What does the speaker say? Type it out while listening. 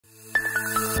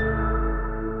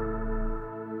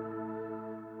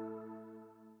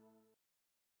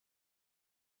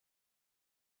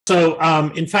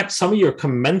In fact, some of your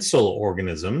commensal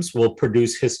organisms will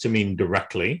produce histamine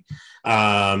directly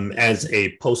as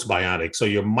a postbiotic. So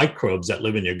your microbes that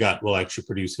live in your gut will actually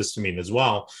produce histamine as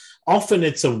well. Often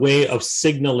it's a way of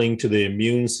signaling to the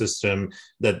immune system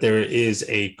that there is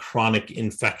a chronic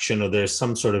infection or there's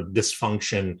some sort of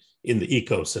dysfunction in the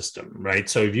ecosystem, right?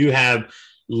 So if you have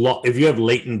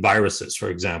latent viruses, for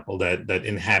example, that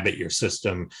inhabit your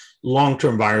system,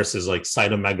 long-term viruses like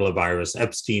cytomegalovirus,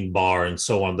 Epstein-Barr, and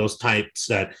so on, those types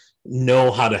that know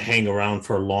how to hang around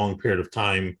for a long period of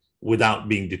time without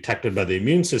being detected by the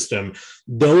immune system,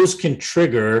 those can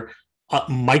trigger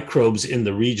microbes in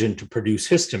the region to produce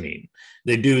histamine.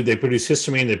 They produce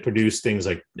histamine, they produce things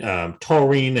like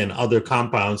taurine and other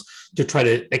compounds to try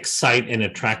to excite and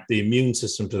attract the immune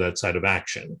system to that site of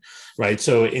action, right?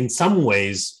 So in some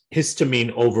ways,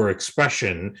 histamine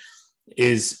overexpression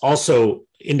is also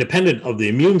independent of the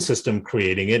immune system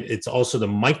creating it. It's also the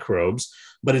microbes,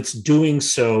 but it's doing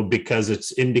so because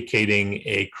it's indicating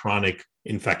a chronic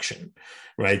infection,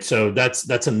 right? So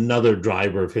that's another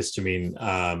driver of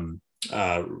histamine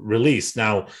release.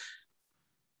 Now,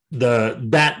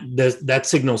 that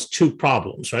signals two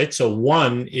problems, right? So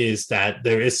one is that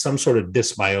there is some sort of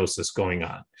dysbiosis going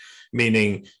on,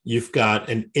 meaning you've got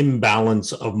an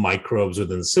imbalance of microbes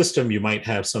within the system. You might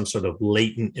have some sort of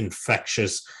latent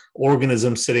infectious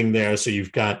organism sitting there. So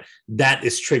you've got that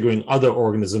is triggering other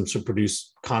organisms to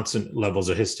produce constant levels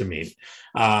of histamine.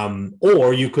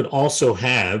 Or you could also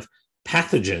have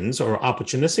pathogens or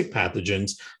opportunistic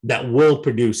pathogens that will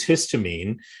produce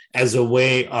histamine as a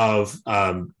way of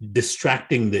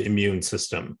distracting the immune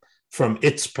system from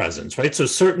its presence, right? So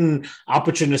certain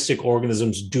opportunistic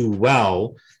organisms do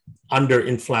well under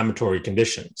inflammatory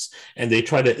conditions, and they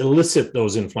try to elicit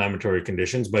those inflammatory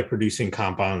conditions by producing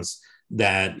compounds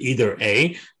that either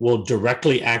A, will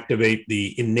directly activate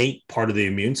the innate part of the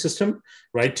immune system,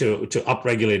 right, to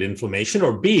upregulate inflammation,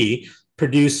 or B,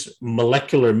 produce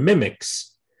molecular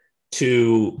mimics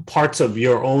to parts of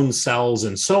your own cells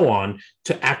and so on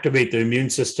to activate the immune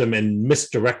system and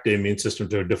misdirect the immune system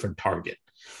to a different target,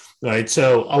 right?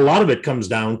 So a lot of it comes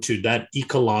down to that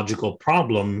ecological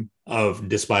problem of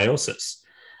dysbiosis.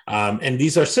 And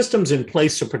these are systems in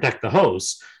place to protect the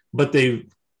host, but they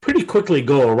pretty quickly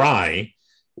go awry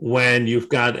when you've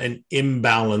got an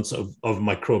imbalance of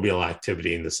microbial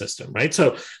activity in the system, right?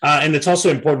 So, and it's also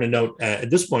important to note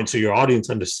at this point, so your audience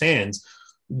understands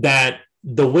that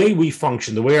the way we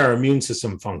function, the way our immune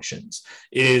system functions,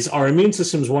 is our immune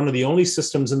system is one of the only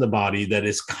systems in the body that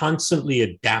is constantly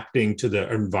adapting to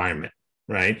the environment,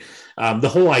 right? The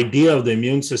whole idea of the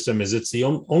immune system is it's the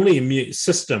only immune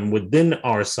system within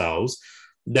ourselves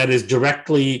that is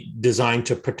directly designed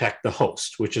to protect the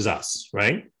host, which is us,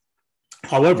 right?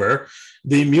 However,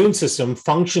 the immune system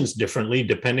functions differently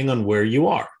depending on where you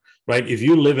are, right? If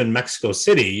you live in Mexico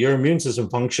City, your immune system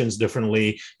functions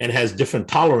differently and has different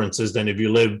tolerances than if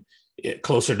you live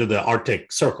closer to the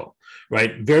Arctic Circle,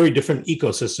 right? Very different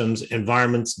ecosystems,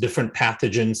 environments, different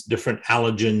pathogens, different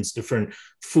allergens, different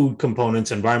food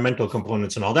components, environmental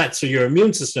components, and all that. So your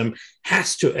immune system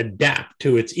has to adapt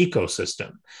to its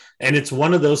ecosystem. And it's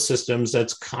one of those systems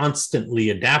that's constantly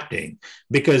adapting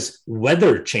because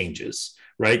weather changes,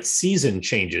 right? Season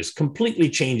changes,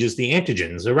 completely changes the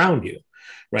antigens around you,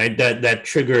 right? That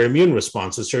trigger immune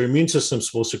responses. So your immune system is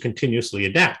supposed to continuously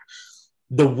adapt.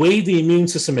 The way the immune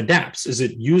system adapts is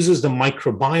it uses the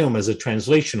microbiome as a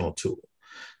translational tool.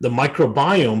 The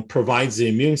microbiome provides the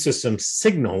immune system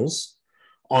signals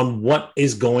on what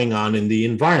is going on in the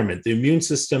environment. The immune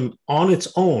system on its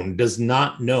own does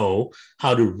not know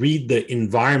how to read the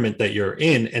environment that you're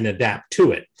in and adapt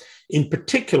to it. In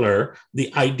particular,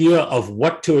 the idea of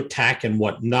what to attack and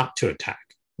what not to attack,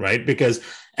 right? Because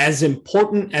as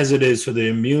important as it is for the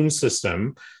immune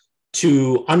system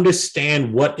to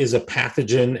understand what is a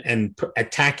pathogen and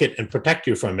attack it and protect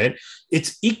you from it,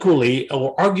 it's equally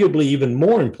or arguably even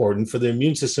more important for the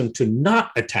immune system to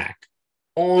not attack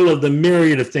all of the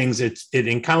myriad of things it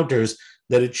encounters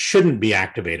that it shouldn't be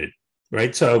activated,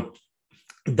 right? So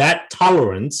that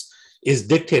tolerance is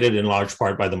dictated in large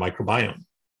part by the microbiome.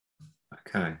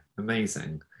 Okay,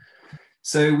 amazing.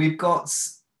 So we've got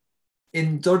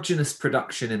endogenous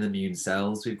production in immune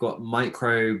cells. We've got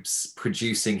microbes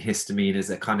producing histamine as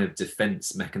a kind of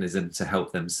defense mechanism to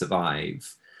help them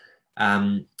survive.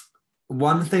 One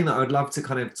thing that I would love to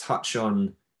kind of touch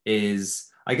on is,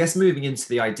 I guess, moving into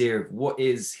the idea of what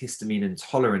is histamine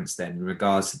intolerance then in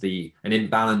regards to an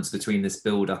imbalance between this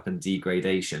buildup and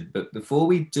degradation. But before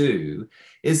we do,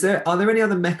 are there any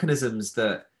other mechanisms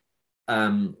that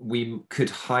we could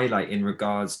highlight in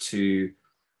regards to,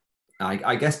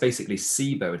 I guess, basically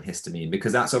SIBO and histamine?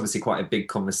 Because that's obviously quite a big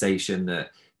conversation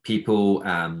that people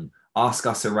ask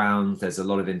us around. There's a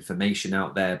lot of information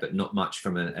out there, but not much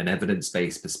from an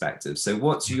evidence-based perspective. So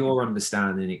what's your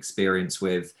understanding and experience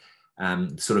with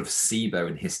sort of SIBO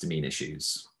and histamine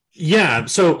issues? Yeah,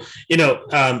 so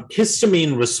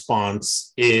histamine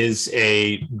response is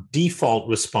a default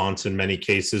response in many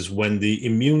cases when the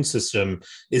immune system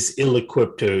is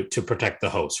ill-equipped to protect the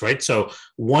host, right? So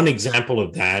one example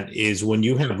of that is when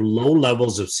you have low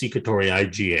levels of secretory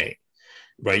IgA,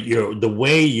 right? The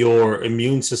way your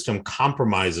immune system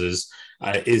compromises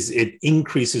is it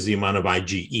increases the amount of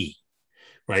IgE.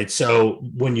 Right. So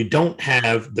when you don't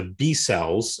have the B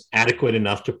cells adequate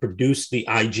enough to produce the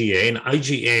IgA, and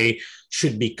IgA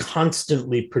should be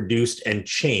constantly produced and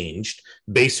changed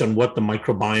based on what the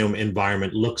microbiome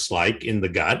environment looks like in the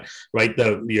gut, right?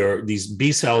 These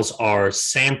B cells are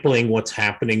sampling what's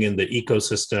happening in the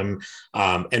ecosystem,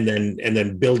 and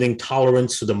then building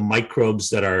tolerance to the microbes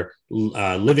that are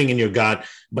living in your gut,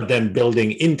 but then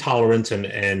building intolerance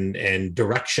and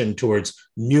direction towards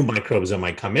new microbes that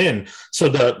might come in. So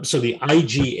the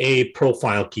IgA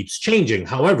profile keeps changing.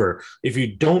 However, if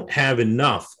you don't have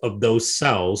enough of those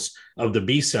cells, of the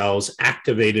B cells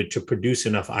activated to produce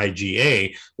enough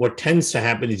IgA, what tends to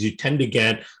happen is you tend to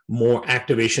get more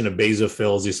activation of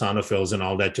basophils, eosinophils, and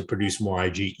all that to produce more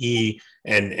IgE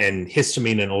and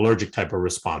histamine and allergic type of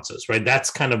responses, right? That's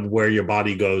kind of where your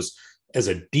body goes as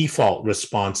a default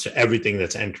response to everything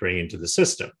that's entering into the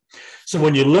system. So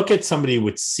when you look at somebody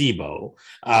with SIBO,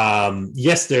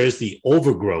 yes, there's the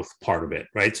overgrowth part of it,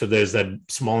 right? So there's that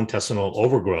small intestinal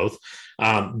overgrowth.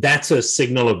 That's a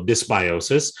signal of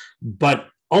dysbiosis. But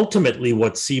ultimately,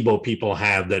 what SIBO people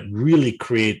have that really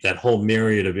create that whole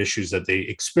myriad of issues that they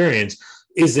experience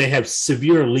is they have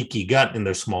severe leaky gut in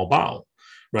their small bowel,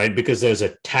 right? Because there's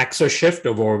a taxa shift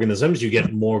of organisms. You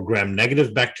get more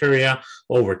gram-negative bacteria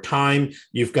over time.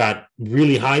 You've got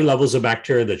really high levels of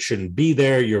bacteria that shouldn't be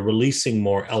there. You're releasing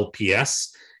more LPS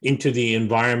into the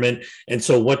environment. And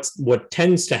so what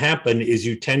tends to happen is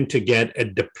you tend to get a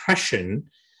depression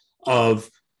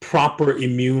of proper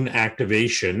immune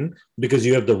activation because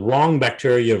you have the wrong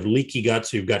bacteria, you have leaky gut,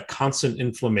 so you've got constant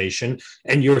inflammation,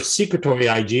 and your secretory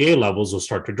IgA levels will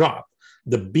start to drop.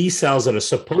 The B cells that are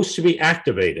supposed to be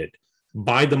activated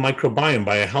by the microbiome,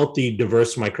 by a healthy,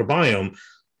 diverse microbiome,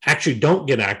 actually don't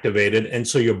get activated. And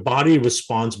so your body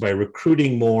responds by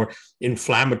recruiting more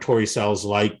inflammatory cells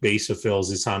like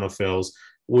basophils, eosinophils,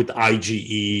 with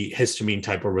IgE, histamine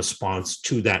type of response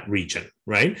to that region,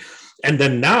 right? And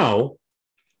then now,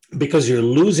 because you're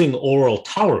losing oral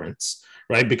tolerance,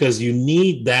 right? Because you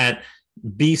need that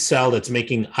B cell that's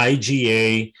making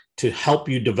IgA to help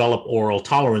you develop oral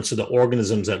tolerance to the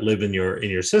organisms that live in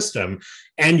your system.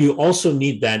 And you also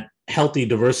need that healthy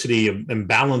diversity and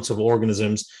balance of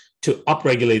organisms to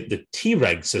upregulate the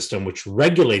Treg system, which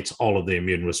regulates all of the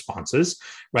immune responses,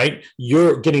 right?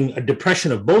 You're getting a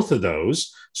depression of both of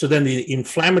those. So then the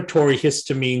inflammatory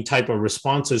histamine type of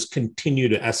responses continue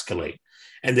to escalate.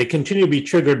 And they continue to be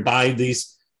triggered by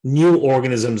these new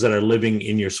organisms that are living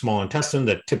in your small intestine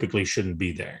that typically shouldn't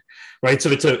be there, right? So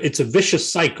it's a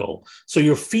vicious cycle. So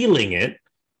you're feeling it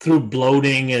through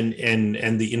bloating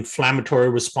and the inflammatory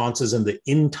responses and the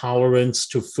intolerance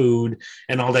to food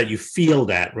and all that. You feel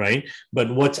that, right?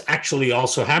 But what's actually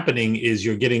also happening is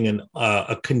you're getting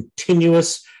a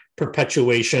continuous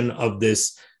perpetuation of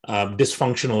this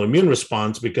dysfunctional immune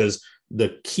response because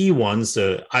the key ones,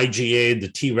 the IgA, the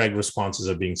Treg responses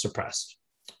are being suppressed.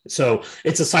 So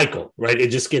it's a cycle, right?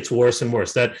 It just gets worse and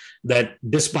worse. That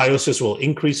dysbiosis will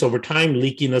increase over time.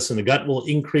 Leakiness in the gut will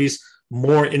increase,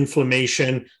 more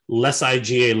inflammation, less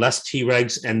IgA, less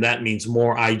Tregs, and that means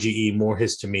more IgE, more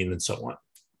histamine, and so on.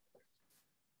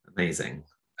 Amazing.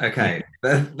 Okay,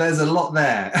 there's a lot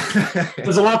there.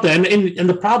 There's a lot there, and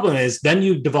the problem is then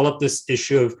you develop this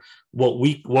issue of what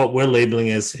we're labeling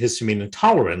as histamine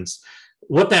intolerance.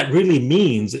 What that really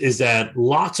means is that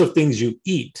lots of things you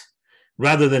eat,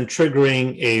 rather than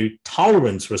triggering a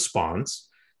tolerance response,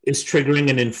 is triggering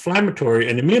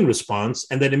an immune response.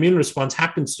 And that immune response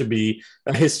happens to be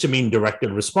a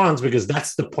histamine-directed response because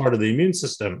that's the part of the immune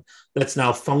system that's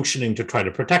now functioning to try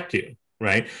to protect you,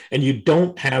 right? And you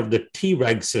don't have the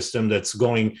Treg system that's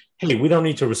going, hey, we don't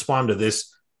need to respond to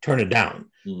this, turn it down,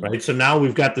 right? So now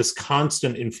we've got this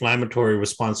constant inflammatory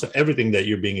response to everything that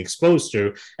you're being exposed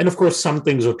to. And of course, some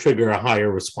things will trigger a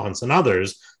higher response than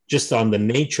others, just on the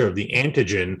nature of the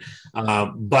antigen.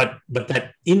 But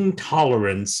that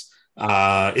intolerance,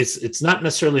 it's not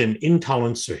necessarily an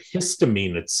intolerance to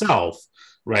histamine itself,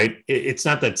 right? It's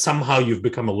not that somehow you've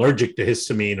become allergic to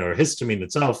histamine or histamine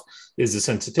itself is the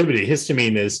sensitivity.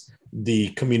 Histamine is the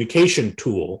communication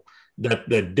tool that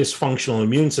the dysfunctional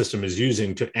immune system is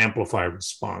using to amplify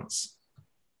response.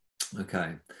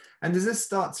 Okay. And does this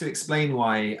start to explain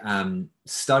why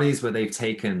studies where they've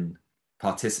taken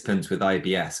participants with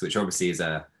IBS, which obviously is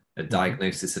a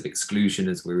diagnosis of exclusion,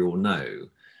 as we all know,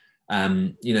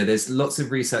 there's lots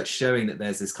of research showing that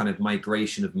there's this kind of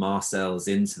migration of mast cells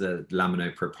into the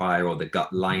laminopropria or the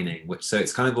gut lining, so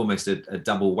it's kind of almost a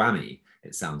double whammy,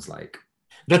 it sounds like.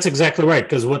 That's exactly right,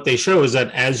 because what they show is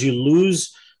that as you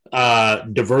lose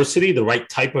diversity, the right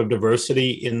type of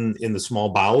diversity in the small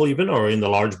bowel, even, or in the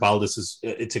large bowel,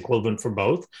 it's equivalent for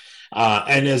both.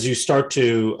 And as you start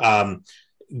to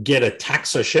get a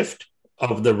taxa shift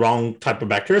of the wrong type of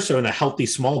bacteria. So in a healthy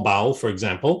small bowel, for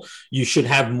example, you should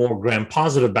have more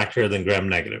gram-positive bacteria than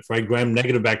gram-negative, right?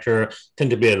 Gram-negative bacteria tend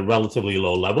to be at a relatively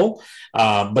low level.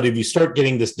 But if you start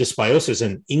getting this dysbiosis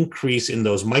and increase in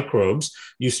those microbes,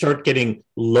 you start getting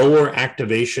lower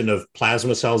activation of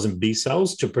plasma cells and B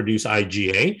cells to produce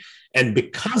IgA. And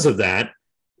because of that,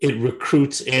 it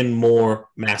recruits in more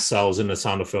mast cells and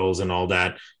eosinophils and all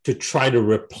that to try to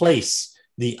replace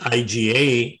the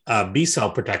IgA B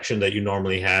cell protection that you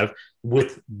normally have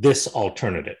with this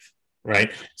alternative,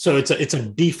 right? So it's a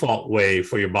default way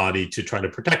for your body to try to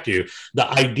protect you. The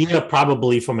idea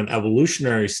probably from an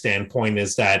evolutionary standpoint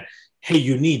is that, hey,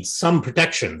 you need some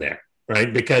protection there,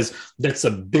 right? Because that's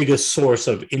the biggest source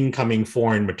of incoming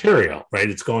foreign material, right?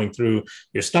 It's going through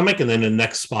your stomach, and then the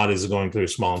next spot is going through your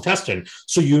small intestine.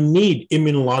 So you need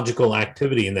immunological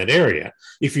activity in that area.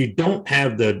 If you don't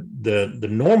have the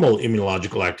normal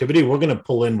immunological activity, we're going to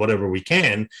pull in whatever we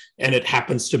can, and it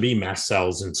happens to be mast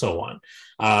cells and so on.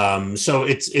 So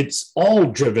it's all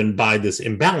driven by this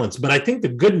imbalance. But I think the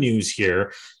good news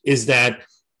here is that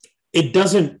it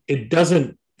doesn't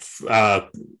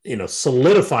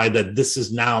solidify that this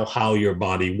is now how your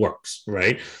body works,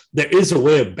 right? There is a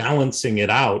way of balancing it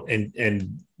out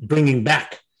and bringing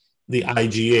back the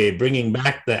IgA, bringing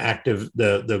back the active,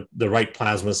 the right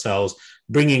plasma cells,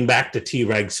 bringing back the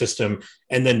Treg system,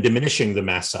 and then diminishing the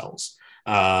mast cells.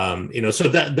 So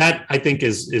that I think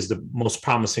is the most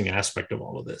promising aspect of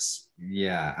all of this.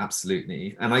 Yeah,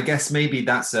 absolutely. And I guess maybe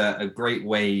that's a great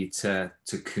way to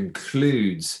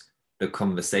conclude the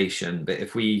conversation. But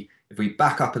if we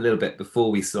back up a little bit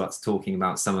before we start talking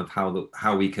about some of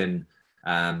how we can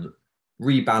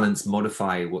rebalance,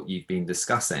 modify what you've been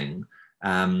discussing,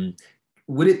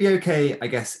 would it be okay, I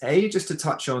guess, just to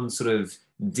touch on sort of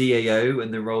DAO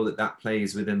and the role that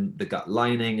plays within the gut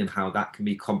lining and how that can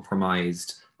be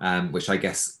compromised, which I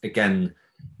guess, again,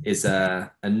 is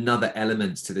another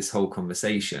element to this whole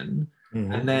conversation.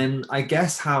 Mm-hmm. And then I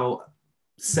guess how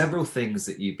several things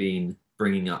that you've been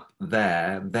bringing up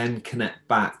there then connect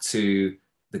back to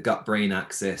the gut-brain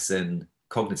axis and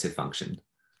cognitive function.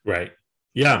 Right.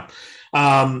 Yeah.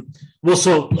 Well,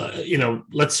 so,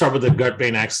 let's start with the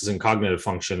gut-brain axis and cognitive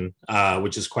function,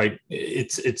 which is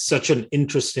it's such an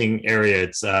interesting area.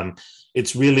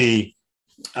 It's really,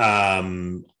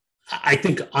 I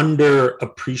think,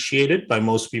 underappreciated by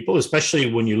most people,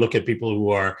 especially when you look at people who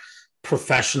are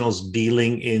professionals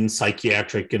dealing in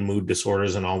psychiatric and mood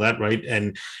disorders and all that, right?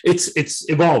 And it's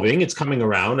evolving, it's coming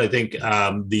around. I think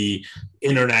the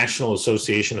International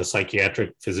Association of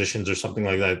Psychiatric Physicians or something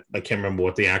like that, I can't remember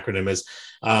what the acronym is,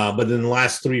 but in the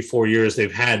last 3-4 years,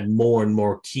 they've had more and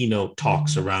more keynote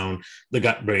talks around the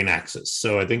gut-brain axis.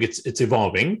 So I think it's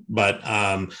evolving, but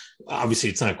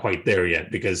obviously it's not quite there yet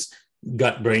because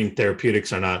gut-brain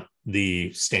therapeutics are not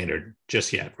the standard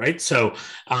just yet, right? So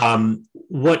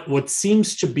what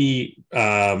seems to be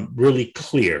really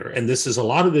clear, and a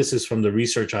lot of this is from the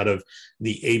research out of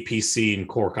the APC in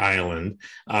Cork, Ireland,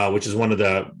 which is one of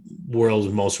the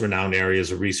world's most renowned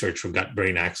areas of research for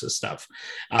gut-brain axis stuff.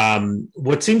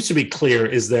 What seems to be clear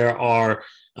is there are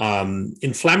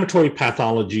inflammatory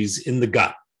pathologies in the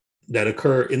gut that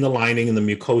occur in the lining, in the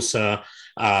mucosa,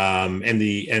 that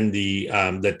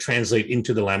translate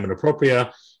into the lamina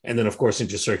propria, and then, of course,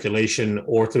 into circulation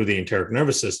or through the enteric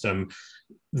nervous system,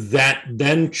 that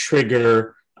then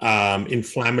trigger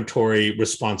inflammatory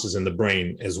responses in the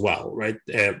brain as well, right?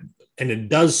 And it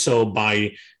does so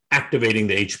by activating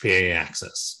the HPA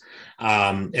axis.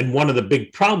 And one of the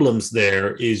big problems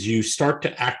there is you start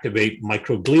to activate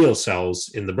microglial cells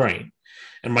in the brain.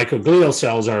 And microglial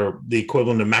cells are the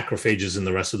equivalent of macrophages in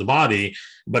the rest of the body,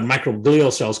 but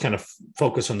microglial cells kind of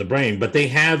focus on the brain, but they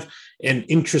have an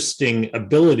interesting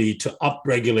ability to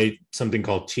upregulate something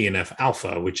called TNF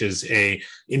alpha, which is a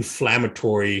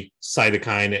inflammatory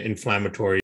cytokine, inflammatory